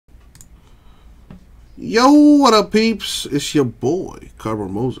Yo, what up, peeps? It's your boy, Carver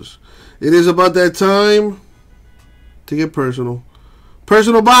Moses. It is about that time to get personal.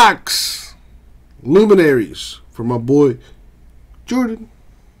 Personal box. Luminaries for my boy, Jordan.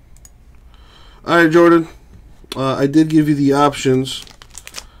 Alright, Jordan. I did give you the options.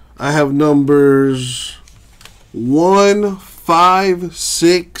 I have numbers 1, 5,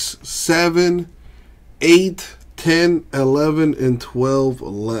 6, 7, 8, 10, 11, and 12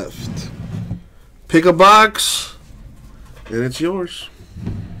 left. Pick a box, and it's yours.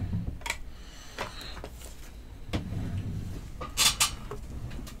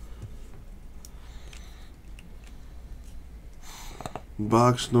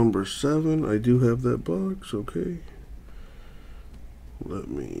 Box number 7. I do have that box, okay. Let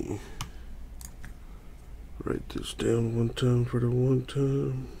me write this down one time for the one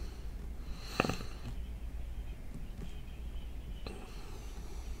time.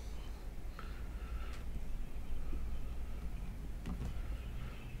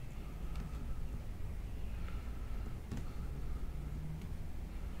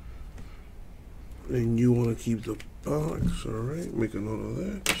 And you want to keep the box, all right? Make a note of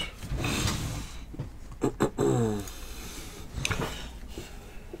that.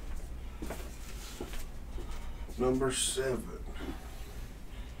 Number 7.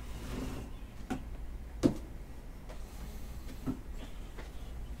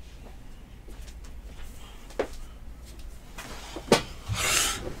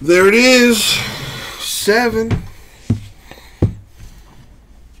 There it is, 7.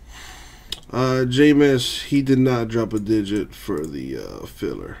 Jameis, he did not drop a digit for the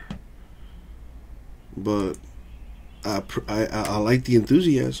filler, but I like the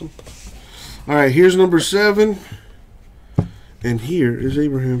enthusiasm. All right, here's number 7, and here is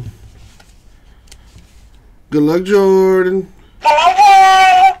Abraham. Good luck, Jordan.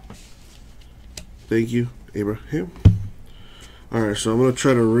 Thank you, Abraham. All right, so I'm gonna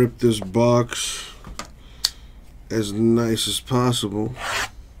try to rip this box as nice as possible.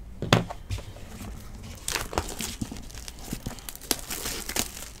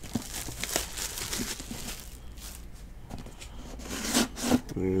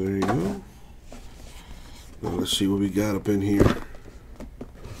 There you go. Now let's see what we got up in here.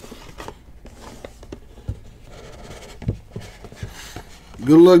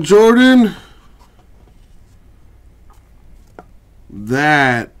 Good luck, Jordan.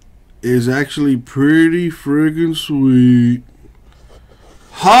 That is actually pretty friggin' sweet.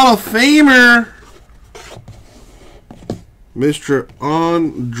 Hall of Famer, Mr.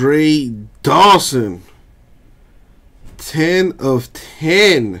 Andre Dawson. 10 of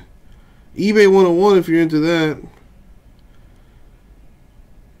 10. eBay 101 if you're into that.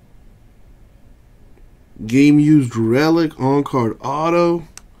 Game used relic on card auto.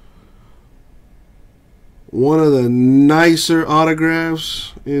 One of the nicer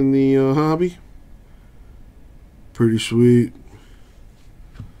autographs in the hobby. Pretty sweet.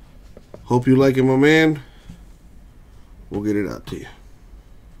 Hope you like it, my man. We'll get it out to you.